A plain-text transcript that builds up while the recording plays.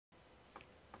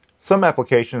Some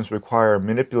applications require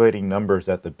manipulating numbers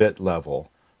at the bit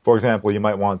level. For example, you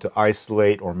might want to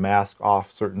isolate or mask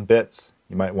off certain bits.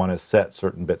 You might want to set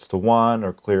certain bits to 1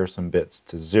 or clear some bits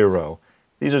to 0.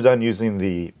 These are done using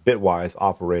the bitwise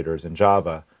operators in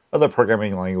Java. Other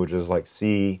programming languages like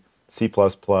C, C++,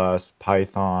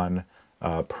 Python,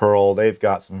 Perl, they've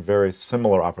got some very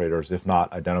similar operators, if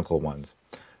not identical ones.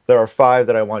 There are 5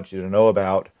 that I want you to know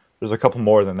about. There's a couple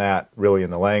more than that really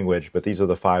in the language, but these are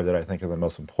the 5 that I think are the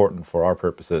most important for our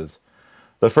purposes.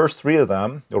 The first 3 of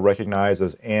them you'll recognize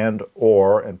as AND,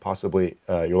 OR, and possibly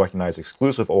you'll recognize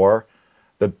exclusive OR.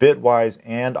 The bitwise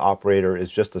AND operator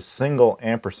is just a single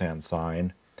ampersand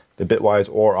sign. The bitwise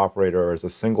OR operator is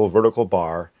a single vertical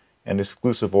bar, and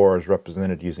exclusive OR is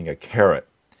represented using a caret.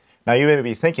 Now you may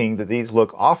be thinking that these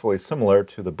look awfully similar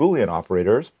to the Boolean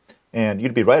operators, and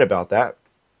you'd be right about that.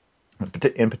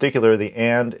 In particular, the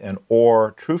AND and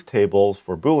OR truth tables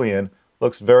for Boolean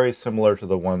looks very similar to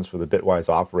the ones for the bitwise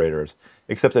operators,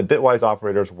 except that bitwise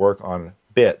operators work on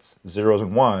bits, zeros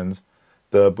and ones.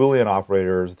 The Boolean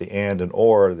operators, the AND and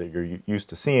OR that you're used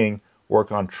to seeing,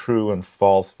 work on true and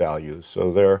false values.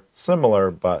 So they're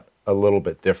similar, but a little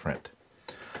bit different.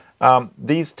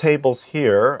 These tables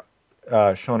here,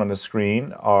 shown on the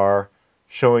screen, are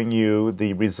showing you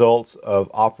the results of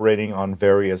operating on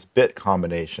various bit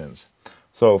combinations.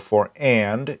 So for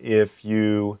AND, if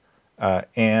you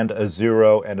AND a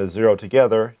 0 and a 0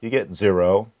 together, you get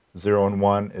 0. 0 and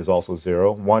 1 is also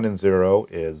 0. 1 and 0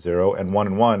 is 0, and 1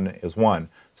 and 1 is 1.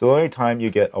 So the only time you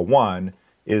get a 1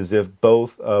 is if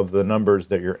both of the numbers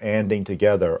that you're ANDing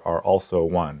together are also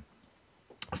 1.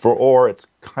 For OR, it's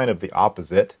kind of the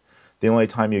opposite. The only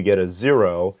time you get a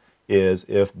 0 is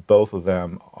if both of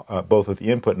the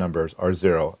input numbers are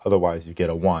 0. Otherwise, you get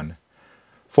a 1.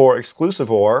 For exclusive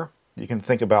OR, you can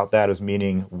think about that as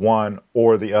meaning one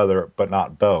or the other, but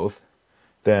not both.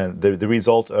 Then the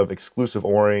result of exclusive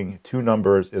ORing 2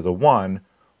 numbers is a 1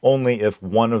 only if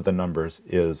one of the numbers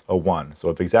is a 1. So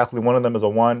if exactly one of them is a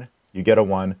 1, you get a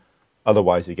 1.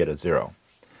 Otherwise, you get a 0.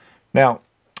 Now,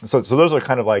 so those are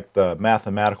kind of like the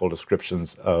mathematical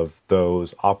descriptions of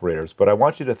those operators, but I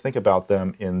want you to think about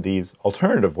them in these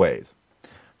alternative ways.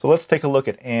 So let's take a look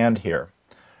at AND here.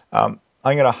 I'm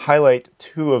going to highlight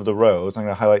 2 of the rows. I'm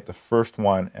going to highlight the first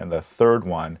one and the third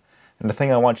one. And the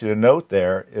thing I want you to note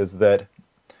there is that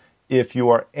if you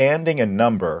are ANDing a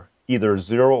number, either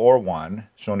 0 or 1,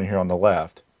 shown here on the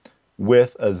left,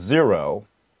 with a 0,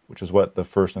 which is what the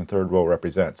first and third row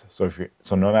represents. So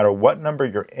no matter what number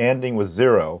you're ANDing with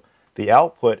 0, the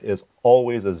output is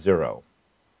always a 0.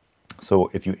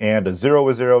 So if you AND a 0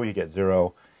 with 0, you get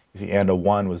 0. If you AND a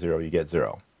 1 with 0, you get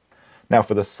 0. Now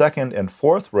for the second and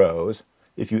fourth rows,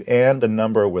 if you AND a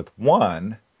number with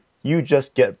 1, you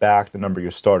just get back the number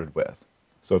you started with.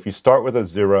 So if you start with a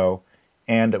 0,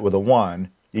 AND it with a 1,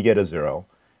 you get a 0.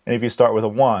 And if you start with a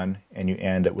 1 and you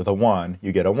AND it with a 1,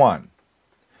 you get a 1.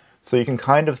 So you can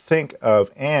kind of think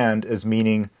of AND as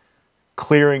meaning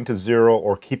clearing to 0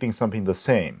 or keeping something the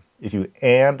same. If you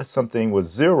AND something with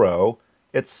 0,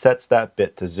 it sets that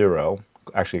bit to 0.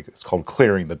 Actually, it's called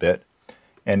clearing the bit.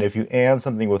 And if you AND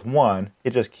something with 1,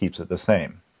 it just keeps it the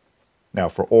same. Now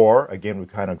for OR, again, we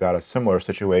kind of got a similar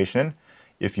situation.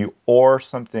 If you OR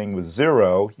something with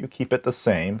 0, you keep it the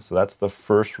same. So that's the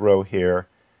first row here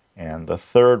and the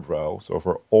third row. So if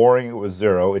we're ORing it with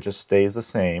 0, it just stays the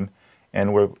same.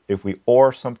 And if we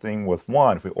OR something with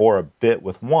 1, if we OR a bit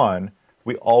with 1,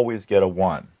 we always get a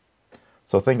 1.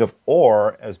 So think of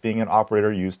OR as being an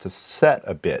operator used to set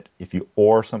a bit. If you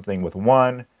OR something with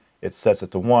 1, it sets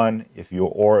it to 1. If you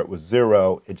OR it with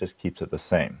 0, it just keeps it the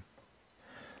same.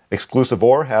 Exclusive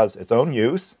OR has its own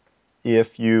use.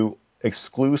 If you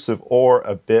exclusive OR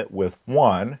a bit with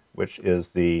 1, which is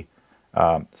the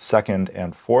second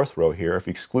and fourth row here, if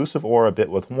you exclusive OR a bit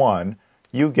with 1,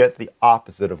 you get the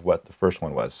opposite of what the first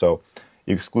one was. So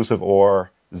you exclusive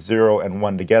OR 0 and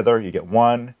 1 together, you get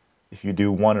 1. If you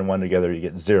do 1 and 1 together, you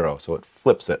get 0. So it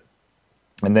flips it.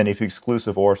 And then if you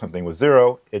exclusive OR something with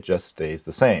 0, it just stays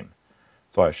the same.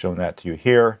 So I've shown that to you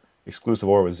here. Exclusive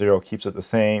OR with 0 keeps it the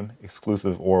same.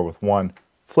 Exclusive OR with 1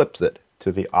 flips it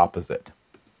to the opposite.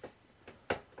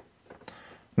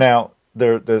 Now,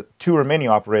 the 2 remaining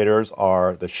operators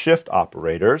are the shift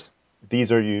operators.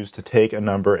 These are used to take a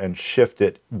number and shift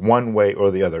it one way or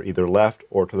the other, either left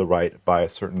or to the right by a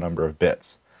certain number of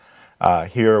bits.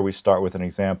 Here we start with an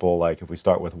example like if we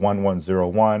start with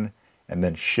 1101 and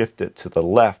then shift it to the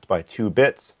left by 2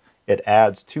 bits, it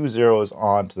adds 2 zeros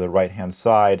on to the right-hand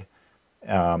side,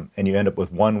 and you end up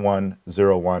with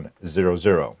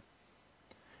 110100.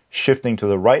 Shifting to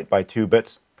the right by 2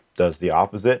 bits does the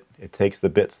opposite. It takes the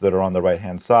bits that are on the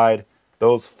right-hand side,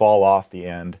 those fall off the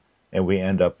end, and we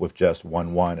end up with just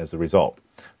 1, 1 as the result.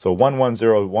 So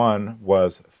 1101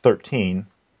 was 13,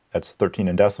 that's 13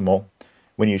 in decimal.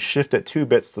 When you shift it 2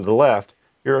 bits to the left,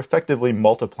 you're effectively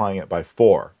multiplying it by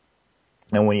 4.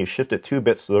 And when you shift it 2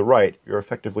 bits to the right, you're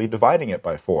effectively dividing it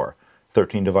by 4.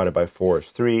 13 divided by 4 is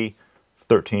 3.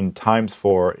 13 times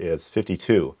 4 is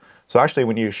 52. So actually,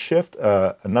 when you shift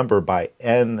a number by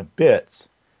n bits,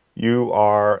 you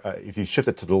are, if you shift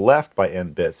it to the left by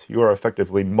n bits, you are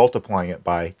effectively multiplying it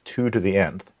by 2 to the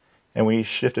nth. And when you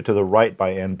shift it to the right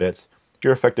by n bits,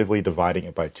 you're effectively dividing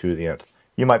it by 2 to the nth.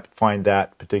 You might find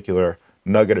that particular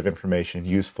nugget of information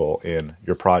useful in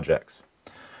your projects.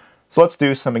 So let's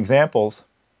do some examples.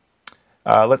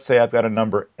 Let's say I've got a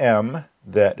number m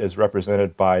that is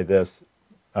represented by this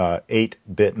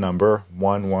 8-bit number,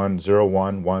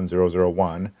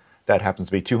 11011001. That happens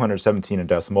to be 217 in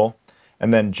decimal.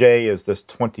 And then j is this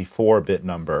 24-bit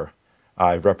number.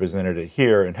 I've represented it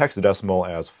here in hexadecimal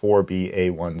as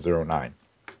 4BA109.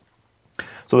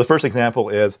 So the first example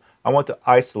is I want to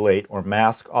isolate or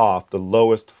mask off the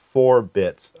lowest 4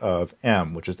 bits of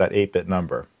m, which is that 8-bit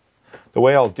number. The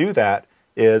way I'll do that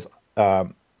is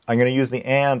I'm going to use the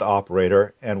AND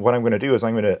operator, and what I'm going to do is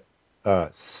I'm going to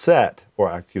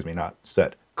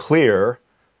clear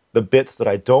the bits that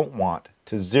I don't want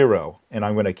to 0, and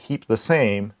I'm going to keep the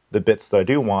same the bits that I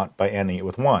do want by ANDing it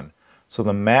with 1. So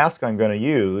the mask I'm going to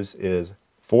use is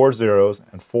 4 zeros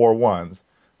and 4 ones,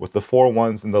 with the 4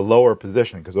 ones in the lower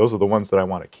position, because those are the ones that I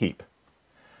want to keep.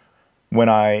 When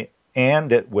I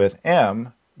AND it with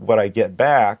m, what I get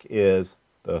back is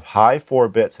the high 4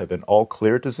 bits have been all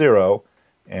cleared to 0,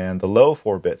 and the low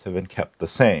 4 bits have been kept the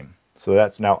same. So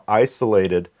that's now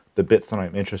isolated the bits that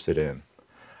I'm interested in.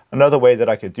 Another way that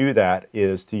I could do that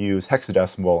is to use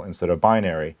hexadecimal instead of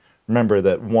binary. Remember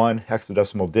that 1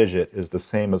 hexadecimal digit is the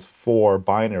same as 4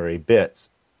 binary bits.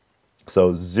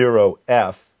 So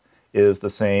 0f is the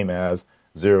same as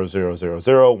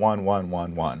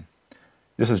 00001111.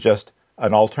 This is just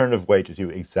an alternative way to do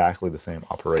exactly the same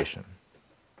operation.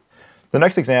 The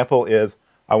next example is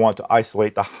I want to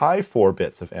isolate the high 4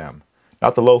 bits of m.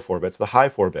 Not the low 4 bits, the high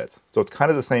 4 bits. So it's kind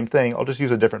of the same thing, I'll just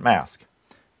use a different mask.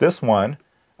 This one,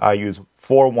 I use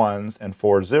 4 ones and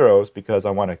 4 zeros because I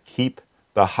want to keep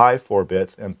the high 4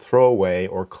 bits and throw away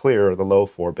or clear the low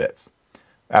 4 bits.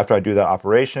 After I do that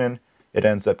operation, it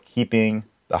ends up keeping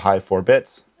the high 4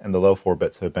 bits, and the low 4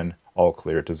 bits have been all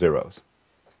cleared to zeros.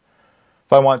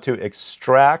 If I want to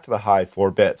extract the high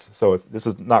 4 bits, so this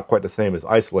is not quite the same as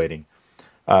isolating.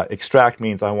 Extract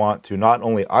means I want to not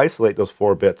only isolate those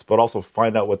 4 bits, but also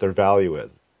find out what their value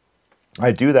is.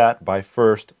 I do that by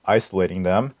first isolating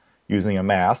them using a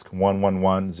mask,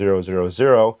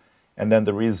 111000, and then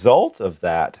the result of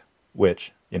that,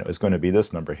 which is going to be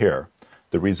this number here,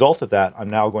 the result of that, I'm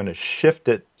now going to shift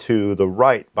it to the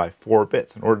right by 4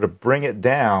 bits in order to bring it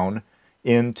down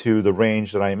into the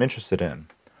range that I am interested in.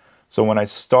 So when I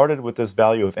started with this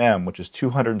value of m, which is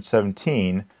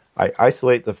 217, I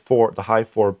isolate the high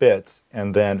 4 bits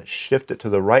and then shift it to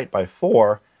the right by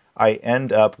 4, I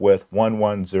end up with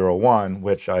 1101,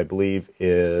 which I believe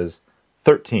is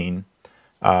 13,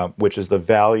 which is the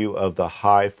value of the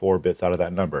high 4 bits out of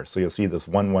that number. So you'll see this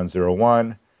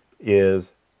 1101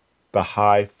 is the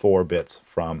high 4 bits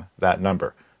from that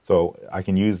number. So I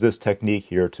can use this technique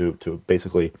here to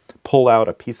basically pull out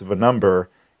a piece of a number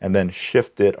and then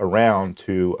shift it around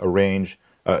to a range,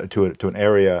 to an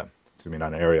area, excuse me,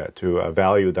 not an area, to a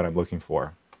value that I'm looking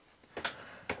for.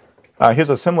 Here's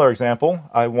a similar example.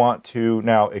 I want to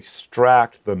now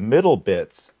extract the middle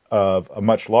bits of a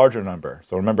much larger number.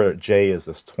 So remember, j is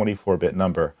this 24-bit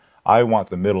number. I want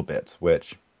the middle bits,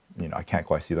 which, I can't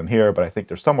quite see them here, but I think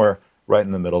they're somewhere right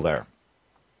in the middle there.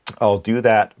 I'll do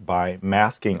that by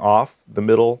masking off the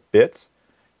middle bits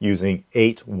using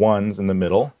 8 ones in the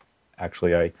middle.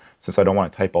 Actually, since I don't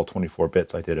want to type all 24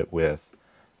 bits, I did it with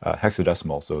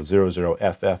hexadecimal. So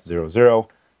 00FF00,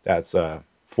 that's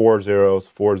 4 zeros,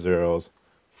 4 zeros,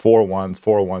 4 ones,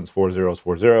 4 ones, 4 zeros,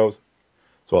 4 zeros.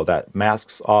 So that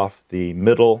masks off the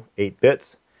middle 8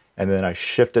 bits, and then I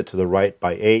shift it to the right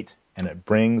by 8, and it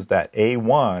brings that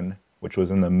A1, which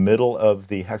was in the middle of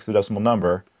the hexadecimal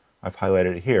number, I've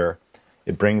highlighted it here,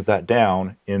 it brings that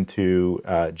down into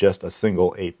just a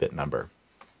single 8-bit number.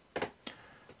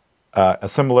 A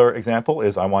similar example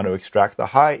is I want to extract the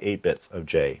high 8 bits of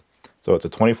j. So it's a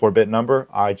 24-bit number,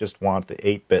 I just want the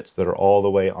 8 bits that are all the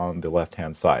way on the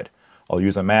left-hand side. I'll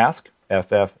use a mask,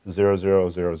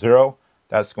 FF0000,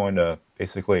 that's going to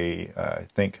basically, I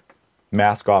think,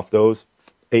 mask off those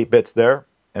 8 bits there,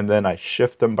 and then I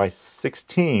shift them by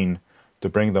 16 to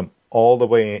bring them all the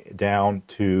way down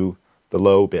to the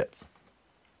low bits.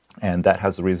 And that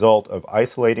has the result of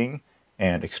isolating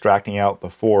and extracting out the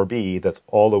 4B that's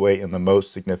all the way in the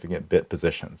most significant bit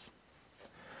positions.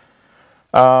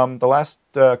 The last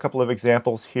couple of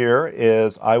examples here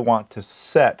is I want to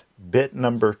set bit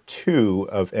number 2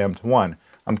 of M to 1.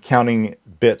 I'm counting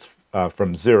bits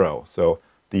from 0. So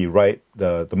the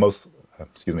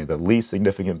least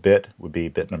significant bit would be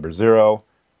bit number 0.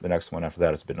 The next one after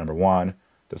that is bit number 1.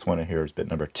 This one in here is bit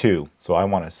number 2. So I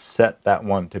want to set that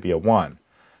one to be a 1.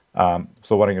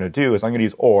 So what I'm going to do is I'm going to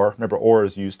use OR. Remember, OR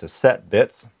is used to set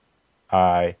bits.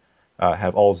 I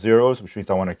have all zeros, which means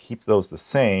I want to keep those the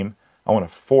same. I want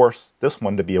to force this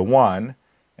one to be a 1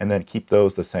 and then keep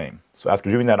those the same. So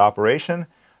after doing that operation,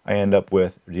 I end up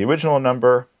with the original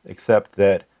number, except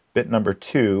that bit number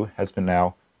 2 has been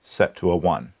now set to a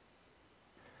 1.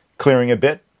 Clearing a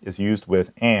bit is used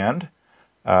with AND.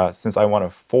 Since I want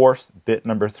to force bit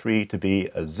number 3 to be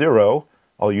a 0,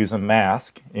 I'll use a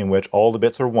mask in which all the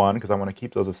bits are 1 because I want to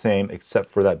keep those the same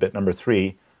except for that bit number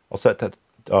 3.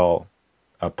 I'll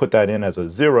put that in as a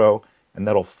 0, and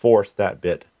that'll force that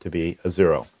bit to be a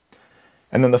 0.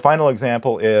 And then the final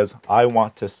example is I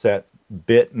want to set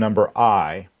bit number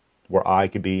I, where I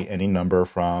could be any number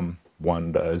from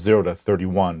 0 to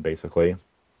 31, basically.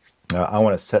 I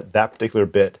want to set that particular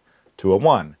bit to a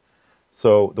 1.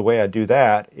 So the way I do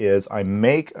that is I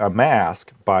make a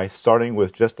mask by starting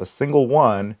with just a single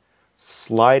 1,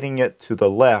 sliding it to the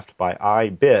left by I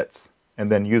bits,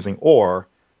 and then using OR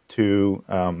to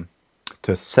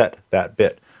set that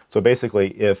bit. So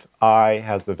basically, if I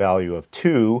has the value of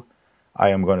 2, I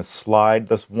am going to slide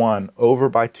this 1 over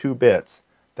by 2 bits.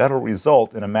 That'll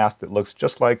result in a mask that looks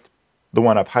just like the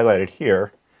one I've highlighted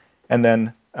here, and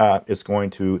then it's going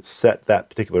to set that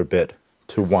particular bit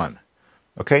to 1.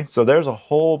 Okay, so there's a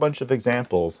whole bunch of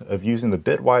examples of using the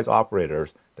bitwise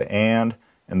operators, the AND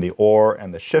and the OR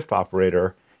and the shift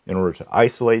operator, in order to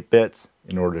isolate bits,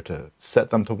 in order to set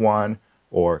them to 1,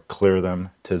 or clear them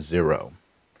to 0.